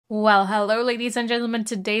Well, hello ladies and gentlemen,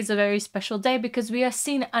 today's a very special day because we are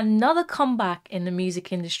seeing another comeback in the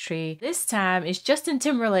music industry. This time it's Justin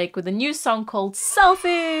Timberlake with a new song called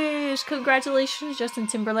Selfish! Congratulations Justin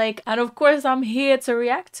Timberlake. And of course I'm here to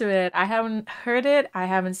react to it. I haven't heard it, I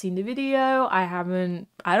haven't seen the video, I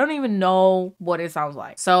don't even know what it sounds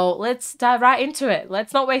like. So let's dive right into it.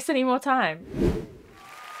 Let's not waste any more time.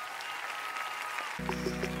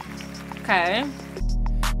 Okay.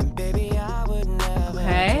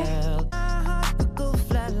 Okay.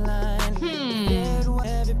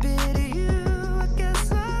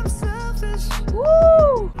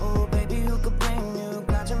 Woo!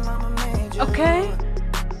 Okay.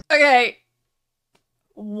 Okay.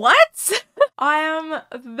 What? I am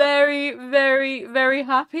very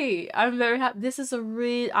happy. I'm very happy. This is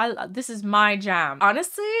this is my jam.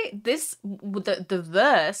 Honestly, the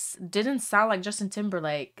verse didn't sound like Justin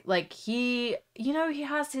Timberlake. Like he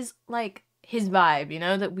has his his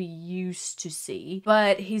vibe, that we used to see.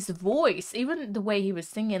 But his voice, even the way he was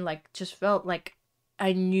singing, just felt like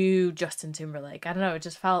I knew Justin Timberlake. I don't know, it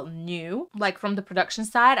just felt new. Like from the production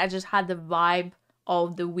side, I just had the vibe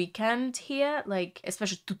of The Weeknd here,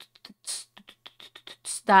 especially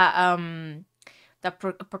that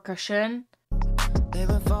percussion.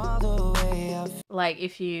 Like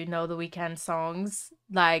if you know The Weeknd songs,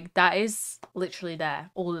 that is literally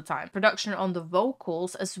there all the time. Production on the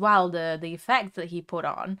vocals as well, the effects that he put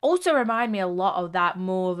on also remind me a lot of that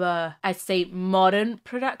more of a, I'd say, modern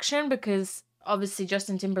production, because obviously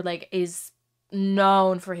Justin Timberlake is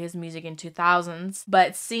known for his music in 2000s,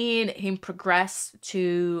 but seeing him progress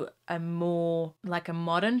to a more a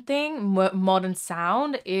modern thing, modern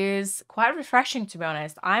sound, is quite refreshing, to be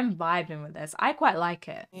honest. I'm vibing with this. I quite like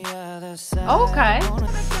it. Okay.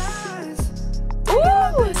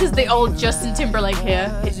 Ooh, this is the old Justin Timberlake here.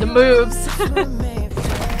 Hit the moves.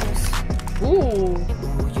 Ooh.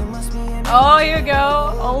 Oh, here we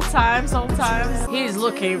go. Old times, old times. He's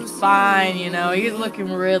looking fine, He's looking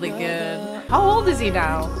really good. How old is he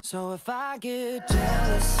now? So if I get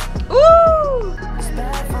jealous, ooh!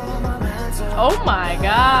 Oh my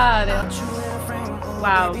god.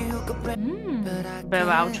 Wow. Bit of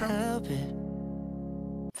outro.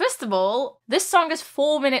 First of all, this song is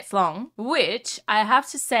 4 minutes long, which I have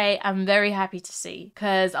to say I'm very happy to see,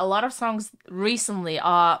 because a lot of songs recently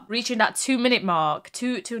are reaching that 2-minute mark,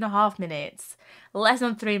 2.5 minutes, less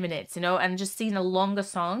than 3 minutes, and just seeing a longer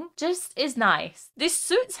song just is nice. This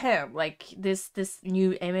suits him, this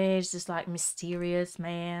new image, this mysterious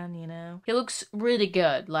man, He looks really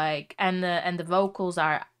good, and the vocals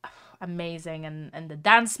are amazing, and the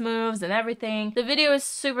dance moves and everything. The video is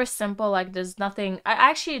super simple, there's nothing.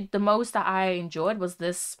 Actually, the most that I enjoyed was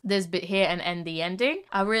this bit here and the ending.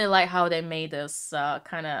 I really like how they made this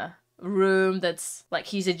kind of room that's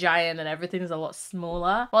he's a giant and everything is a lot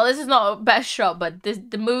smaller. Well, this is not a best shot, but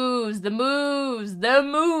the moves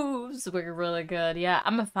were really good. Yeah,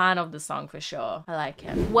 I'm a fan of the song for sure. I like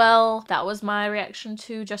him. Well, that was my reaction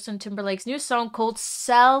to Justin Timberlake's new song called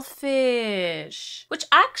Selfish, which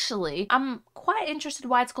actually I'm quite interested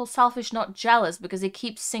why it's called Selfish, not Jealous, because it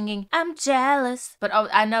keeps singing I'm jealous, but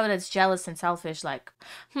I know that's jealous and selfish.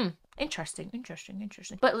 Interesting.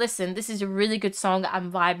 But listen, this is a really good song. I'm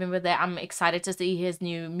vibing with it. I'm excited to see his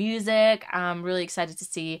new music. I'm really excited to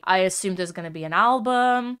see. I assume there's gonna be an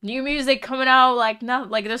album, new music coming out.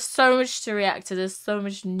 There's so much to react to. There's so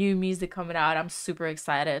much new music coming out. I'm super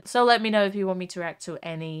excited. So let me know if you want me to react to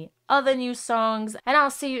any other new songs, and I'll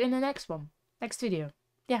see you in the next video.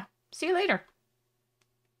 Yeah, see you later.